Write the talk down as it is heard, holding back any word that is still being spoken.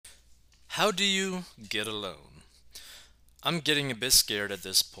How do you get a loan? I'm getting a bit scared at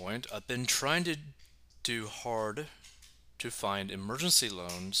this point. I've been trying to do hard to find emergency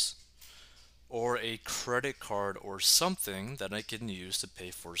loans or a credit card or something that I can use to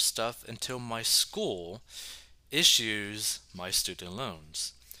pay for stuff until my school issues my student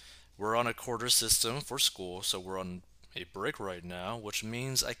loans. We're on a quarter system for school, so we're on a break right now, which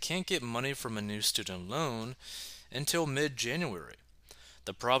means I can't get money from a new student loan until mid January.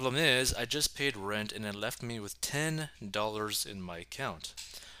 The problem is, I just paid rent and it left me with $10 in my account.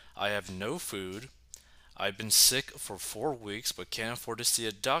 I have no food. I've been sick for 4 weeks but can't afford to see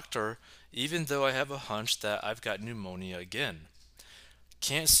a doctor, even though I have a hunch that I've got pneumonia again.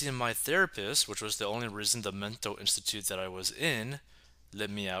 Can't see my therapist, which was the only reason the mental institute that I was in let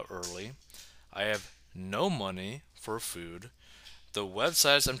me out early. I have no money for food. The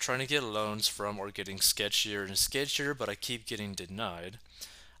websites I'm trying to get loans from are getting sketchier and sketchier, but I keep getting denied.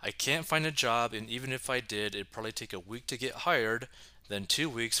 I can't find a job, and even if I did, it'd probably take a week to get hired, then 2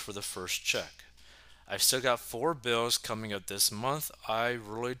 weeks for the first check. I've still got four bills coming up this month. I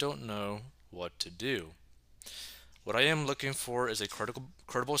really don't know what to do. What I am looking for is a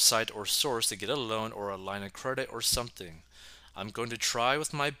credible site or source to get a loan or a line of credit or something. I'm going to try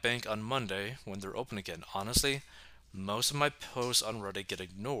with my bank on Monday when they're open again. Honestly, most of my posts on Reddit get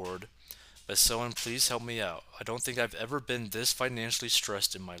ignored, but someone please help me out. I don't think I've ever been this financially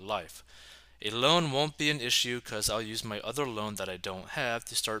stressed in my life. A loan won't be an issue because I'll use my other loan that I don't have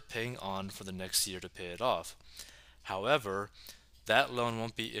to start paying on for the next year to pay it off. However, that loan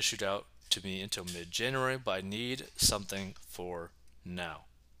won't be issued out to me until mid January, but I need something for now.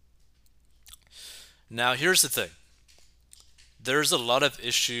 Now, here's the thing there's a lot of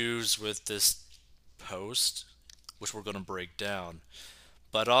issues with this post, which we're going to break down.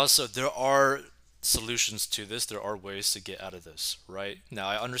 But also, there are solutions to this. There are ways to get out of this, right? Now,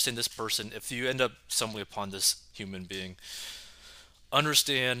 I understand this person. If you end up stumbling upon this human being,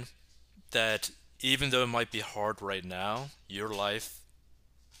 understand that even though it might be hard right now, your life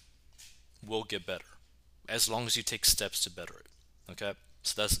will get better as long as you take steps to better it. Okay?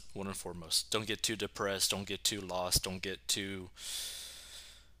 So that's one and foremost. Don't get too depressed. Don't get too lost. Don't get too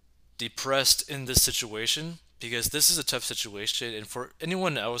depressed in this situation because this is a tough situation, and for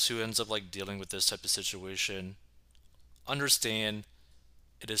anyone else who ends up like dealing with this type of situation, understand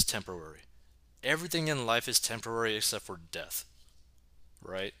it is temporary. Everything in life is temporary except for death,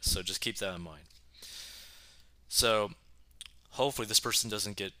 right? So just keep that in mind. So hopefully this person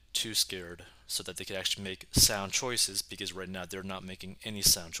doesn't get too scared so that they can actually make sound choices, because right now they're not making any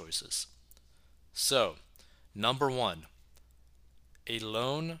sound choices. So, number one, a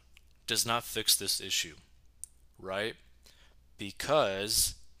loan does not fix this issue, right?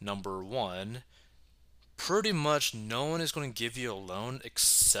 Because number one, pretty much no one is going to give you a loan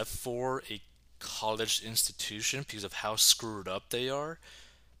except for a college institution because of how screwed up they are,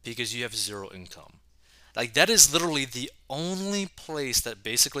 because you have zero income. Like, that is literally the only place that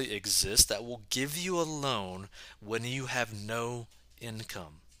basically exists that will give you a loan when you have no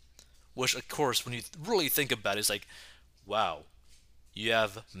income. Which, of course, when you really think about it, is like, wow, you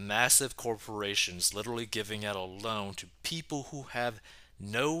have massive corporations literally giving out a loan to people who have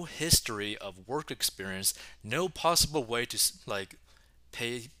no history of work experience, no possible way to like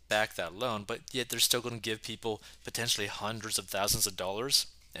pay back that loan, but yet they're still going to give people potentially hundreds of thousands of dollars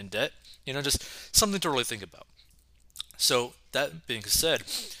in debt. Just something to really think about. So, that being said,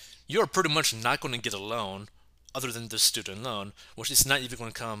 you're pretty much not going to get a loan other than the student loan, which is not even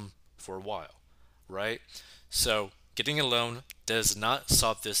going to come for a while, right? So, getting a loan does not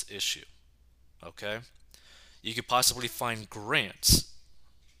solve this issue, okay? You could possibly find grants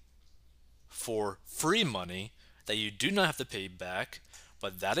for free money that you do not have to pay back,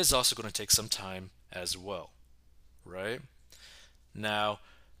 but that is also going to take some time as well, right? Now,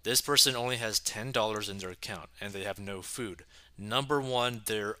 this person only has $10 in their account and they have no food. Number one,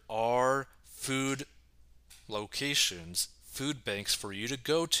 there are food locations, food banks for you to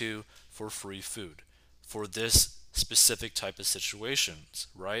go to for free food for this specific type of situations,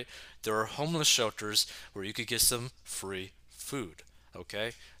 right? There are homeless shelters where you could get some free food,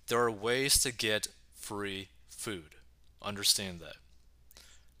 okay? There are ways to get free food. Understand that.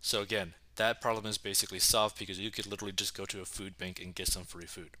 So again, that problem is basically solved because you could literally just go to a food bank and get some free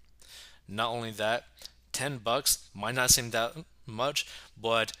food. Not only that, $10 might not seem that much,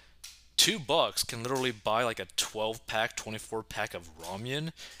 but $2 can literally buy like a 12 pack, 24 pack of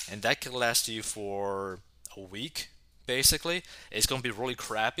ramen, and that could last you for a week. Basically, it's going to be really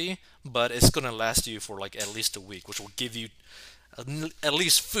crappy, but it's going to last you for like at least a week, which will give you at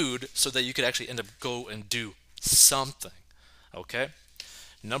least food so that you could actually end up go and do something. Okay?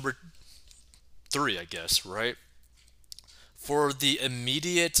 Number three, I guess, right? For the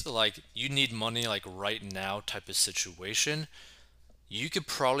immediate, like, you need money, like, right now type of situation, you could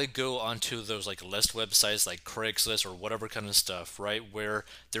probably go onto those, like, list websites like Craigslist or whatever kind of stuff, right? Where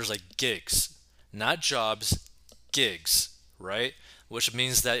there's, like, gigs, not jobs, gigs, right? Which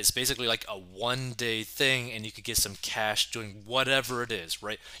means that it's basically like a 1 day thing and you could get some cash doing whatever it is,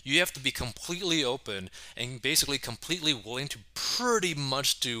 right? You have to be completely open and basically completely willing to pretty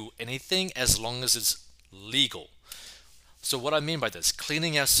much do anything as long as it's legal. So what I mean by this,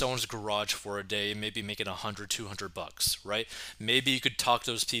 cleaning out someone's garage for a day, maybe making 100, $200, right? Maybe you could talk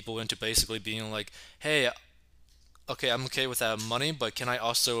those people into basically being like, hey, okay, I'm okay with that money, but can I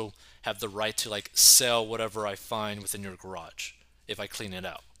also have the right to like sell whatever I find within your garage if I clean it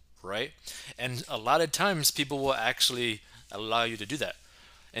out, right? And a lot of times people will actually allow you to do that.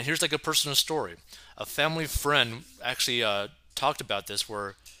 And here's like a personal story. A family friend actually talked about this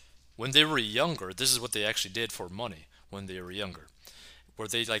where when they were younger, this is what they actually did for money when they were younger. Where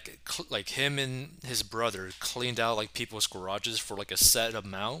they like like him and his brother cleaned out like people's garages for like a set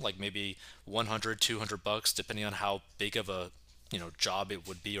amount, like maybe 100, $200, depending on how big of a job it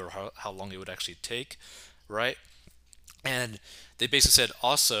would be or how long it would actually take, right? And they basically said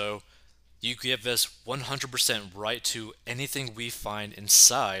also, you give us 100% right to anything we find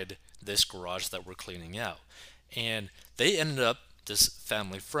inside this garage that we're cleaning out. And they ended up, this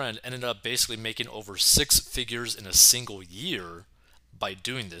family friend ended up basically making over six figures in a single year by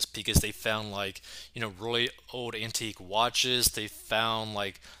doing this because they found like, really old antique watches. They found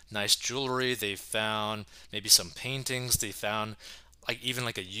like nice jewelry. They found maybe some paintings. They found like even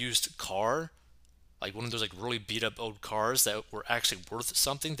like a used car, like one of those like really beat up old cars that were actually worth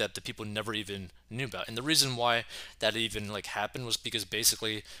something that the people never even knew about. And the reason why that even like happened was because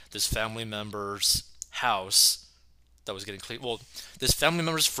basically this family member's house that was getting cleaned, well, this family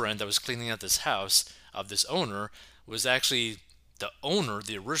member's friend that was cleaning out this house of this owner was actually the owner,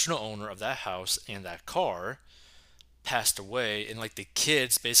 the original owner of that house and that car passed away, and like the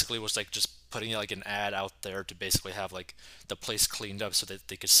kids basically was like just putting like an ad out there to basically have like the place cleaned up so that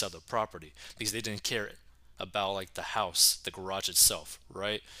they could sell the property because they didn't care about like the house, the garage itself,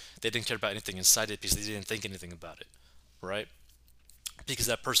 right? They didn't care about anything inside it because they didn't think anything about it, right? Because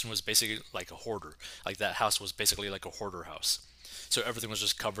that person was basically like a hoarder. Like that house was basically like a hoarder house. So everything was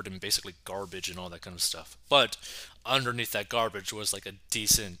just covered in basically garbage and all that kind of stuff. But underneath that garbage was like a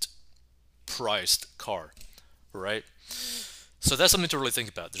decent priced car, right? So that's something to really think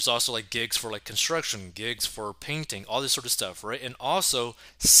about. There's also like gigs for like construction, gigs for painting, all this sort of stuff, right? And also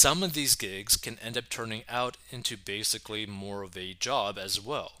some of these gigs can end up turning out into basically more of a job as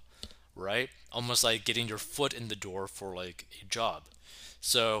well, right? Almost like getting your foot in the door for like a job.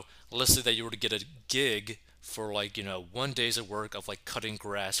 So let's say that you were to get a gig for like, 1 day's of work of like cutting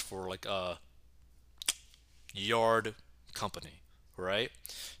grass for like a yard company, right?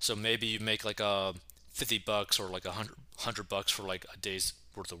 So maybe you make like a $50 or like a hundred bucks for like a day's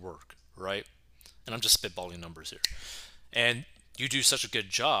worth of work, right? And I'm just spitballing numbers here. And you do such a good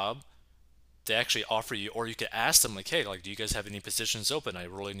job, they actually offer you, or you could ask them like, hey, like, do you guys have any positions open? I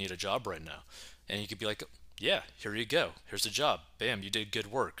really need a job right now. And you could be like, yeah, here you go. Here's a job. Bam, you did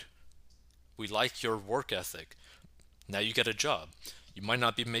good work. We like your work ethic. Now you get a job. You might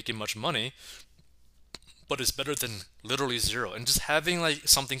not be making much money, but it's better than literally zero. And just having like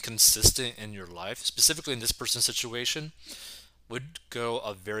something consistent in your life, specifically in this person's situation, would go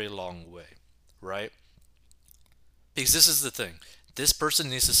a very long way, right? Because this is the thing, this person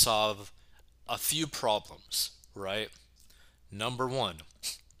needs to solve a few problems, right? Number one,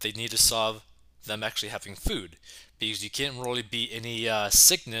 they need to solve them actually having food because you can't really beat any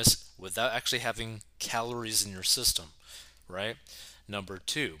sickness without actually having calories in your system, right? Number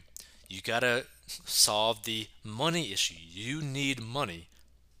two, you gotta solve the money issue. You need money,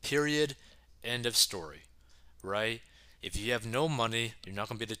 period, end of story, right? If you have no money, you're not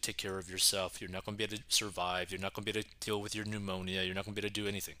going to be able to take care of yourself. You're not going to be able to survive. You're not going to be able to deal with your pneumonia. You're not going to be able to do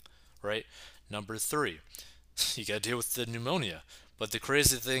anything, right? Number three, you got to deal with the pneumonia. But the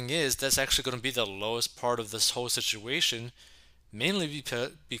crazy thing is, that's actually going to be the lowest part of this whole situation, mainly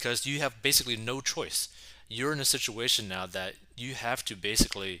because you have basically no choice. You're in a situation now that you have to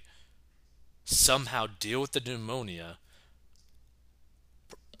basically somehow deal with the pneumonia,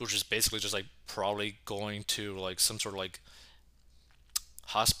 which is basically just like probably going to like some sort of like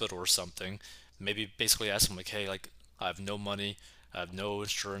hospital or something. Maybe basically ask them like, hey, like I have no money, I have no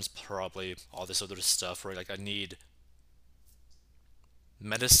insurance, probably all this other stuff, right? Like I need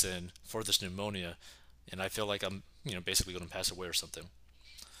medicine for this pneumonia, and I feel like I'm, basically going to pass away or something,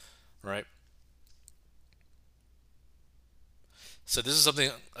 right? So this is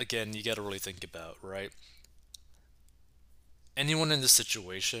something, again, you got to really think about, right? Anyone in this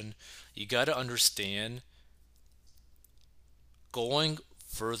situation, you got to understand going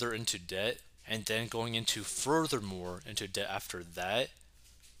further into debt and then going into furthermore into debt after that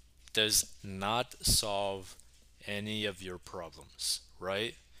does not solve any of your problems,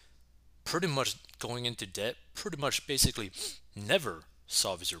 right? Pretty much going into debt pretty much basically never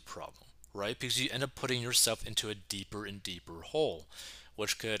solves your problem, right? Because you end up putting yourself into a deeper and deeper hole,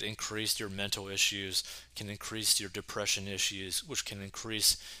 which could increase your mental issues, can increase your depression issues, which can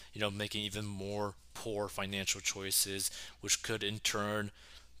increase, making even more poor financial choices, which could in turn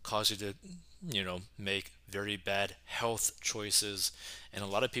cause you to, make very bad health choices. And a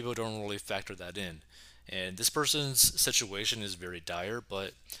lot of people don't really factor that in. And this person's situation is very dire,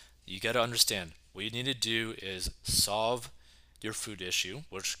 but you got to understand what you need to do is solve your food issue,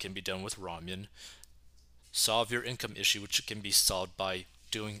 which can be done with ramen, solve your income issue, which can be solved by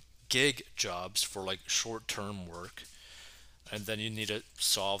doing gig jobs for like short term work, and then you need to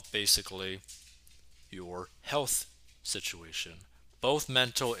solve basically your health situation, both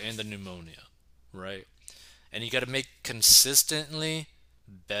mental and the pneumonia, right? And you got to make consistently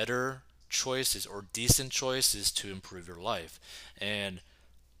better choices or decent choices to improve your life. And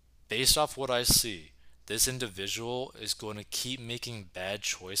based off what I see, this individual is going to keep making bad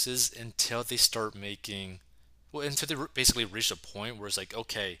choices until they start making, well, until they basically reach a point where it's like,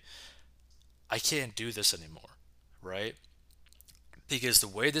 okay, I can't do this anymore, right? Because the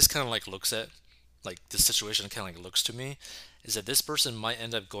way this kind of like looks at, like this situation kind of like looks to me, is that this person might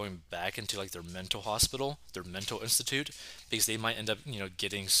end up going back into like their mental hospital, their mental institute, because they might end up,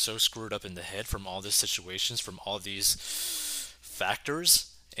 getting so screwed up in the head from all these situations, from all these factors.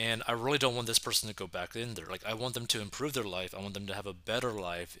 And I really don't want this person to go back in there. Like, I want them to improve their life. I want them to have a better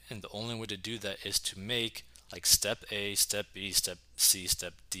life. And the only way to do that is to make like step A, step B, step C,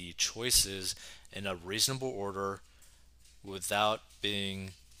 step D choices in a reasonable order without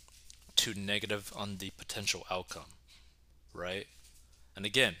being too negative on the potential outcome, right? And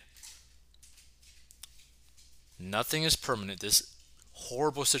again, nothing is permanent. This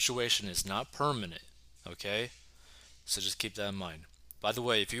horrible situation is not permanent, okay? So just keep that in mind. By the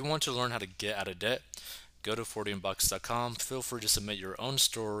way, if you want to learn how to get out of debt, go to 40inbox.com. Feel free to submit your own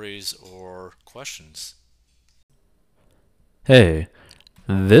stories or questions. Hey,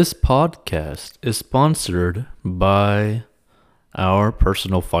 this podcast is sponsored by our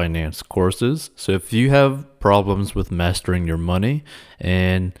personal finance courses. So if you have problems with mastering your money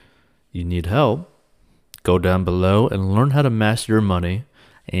and you need help, go down below and learn how to master your money.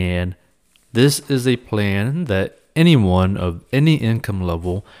 And this is a plan that anyone of any income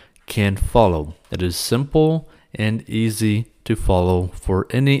level can follow. It is simple and easy to follow for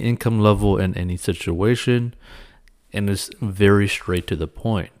any income level in any situation, and is very straight to the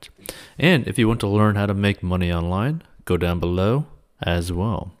point. And if you want to learn how to make money online, go down below as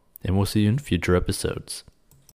well. And we'll see you in future episodes.